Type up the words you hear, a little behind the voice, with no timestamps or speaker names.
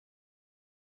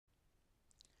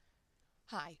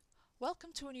Hi,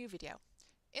 welcome to a new video.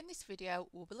 In this video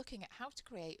we'll be looking at how to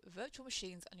create virtual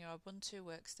machines on your Ubuntu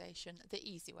workstation the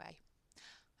easy way.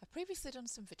 I've previously done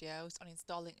some videos on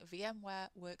installing a VMware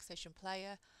Workstation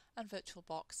Player and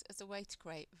VirtualBox as a way to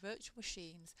create virtual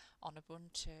machines on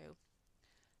Ubuntu.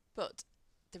 But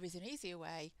there is an easier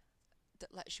way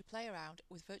that lets you play around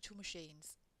with virtual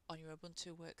machines on your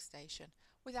Ubuntu workstation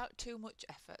without too much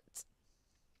effort.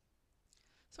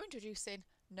 So introducing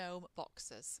Gnome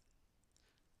Boxes.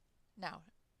 Now,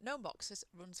 Gnome Boxes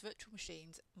runs virtual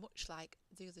machines much like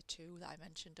the other two that I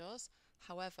mentioned does.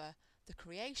 However, the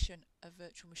creation of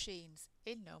virtual machines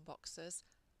in Gnome Boxes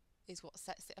is what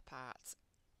sets it apart.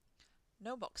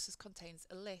 Gnome Boxes contains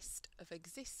a list of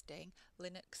existing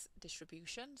Linux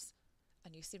distributions,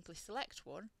 and you simply select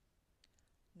one.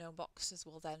 Gnome Boxes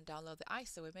will then download the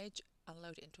ISO image and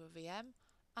load it into a VM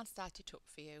and start it up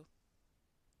for you.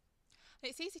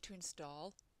 And it's easy to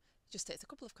install. It just takes a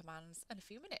couple of commands and a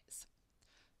few minutes.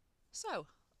 So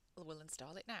we'll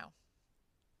install it now.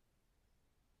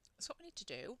 So what we need to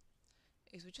do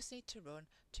is we just need to run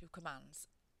two commands.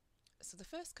 So the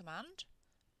first command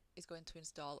is going to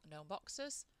install Gnome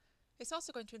Boxes. It's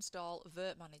also going to install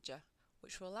virt-manager,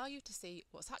 which will allow you to see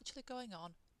what's actually going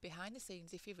on behind the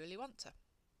scenes if you really want to.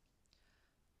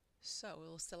 So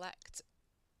we'll select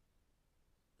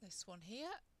this one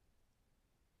here.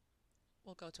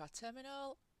 We'll go to our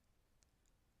terminal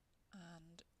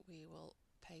and we will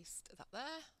paste that there,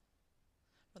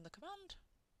 run the command.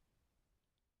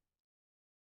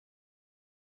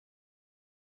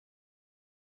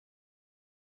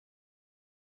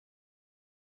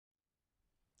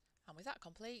 And with that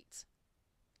complete,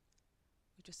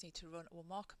 we just need to run one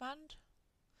more command.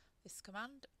 This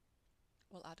command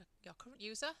will add your current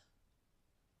user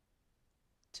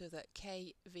to the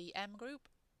KVM group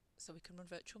so we can run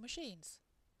virtual machines.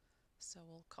 So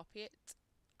we'll copy it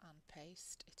and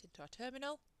paste it into our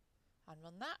terminal and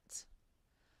run that.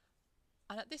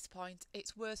 And at this point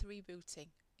it's worth rebooting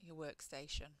your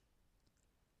workstation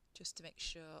just to make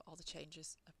sure all the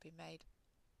changes have been made.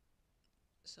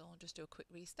 So I'll just do a quick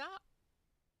restart.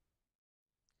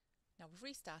 Now we've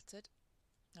restarted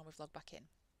and we've logged back in.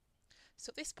 So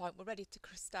at this point we're ready to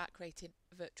start creating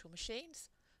virtual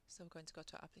machines. So we're going to go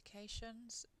to our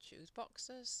applications, choose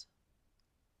boxes,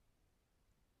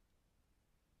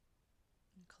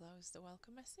 and close the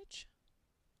welcome message.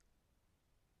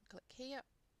 Click here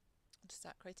and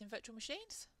start creating virtual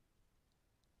machines.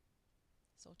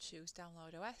 So we'll choose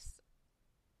download OS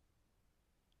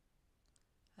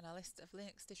and a list of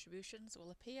Linux distributions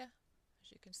will appear.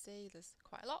 As you can see, there's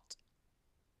quite a lot.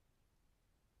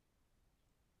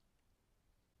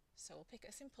 So we'll pick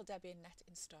a simple Debian net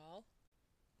install.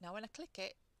 Now when I click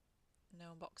it,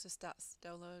 Gnome Boxes starts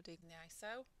downloading the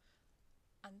ISO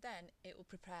and then it will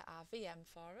prepare our VM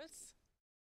for us.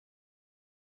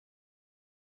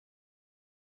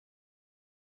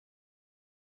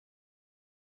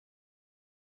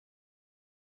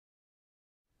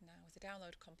 Now with the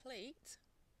download complete,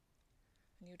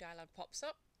 a new dialog pops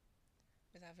up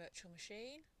with our virtual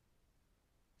machine.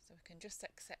 So we can just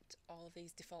accept all of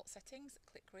these default settings,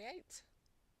 click create.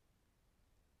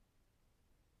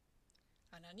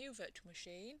 And our new virtual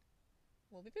machine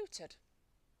will be booted.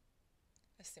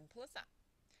 As simple as that.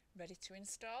 Ready to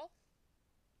install.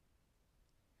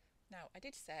 Now I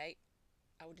did say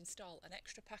I would install an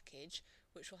extra package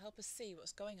which will help us see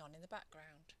what's going on in the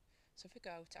background. So if we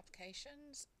go to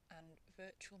applications and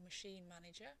virtual machine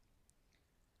manager,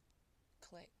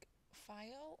 click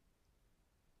file,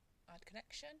 add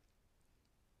connection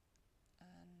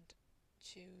and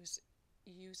choose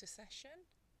user session,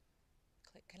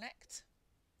 click connect.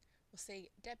 We'll see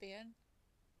Debian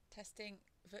testing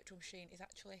virtual machine is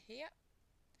actually here.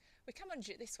 We can manage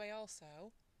it this way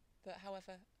also, but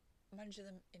however managing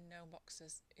them in Gnome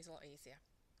Boxes is a lot easier.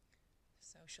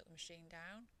 So shut the machine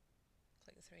down,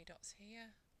 click the three dots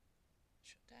here,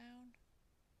 shut down,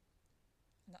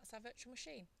 and that's our virtual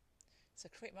machine. So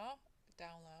create more,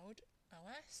 download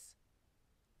OS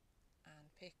and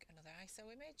pick another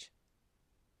ISO image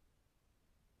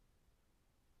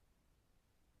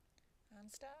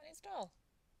and start and install.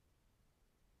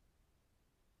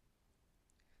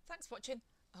 Thanks for watching.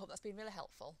 I hope that's been really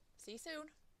helpful. See you soon.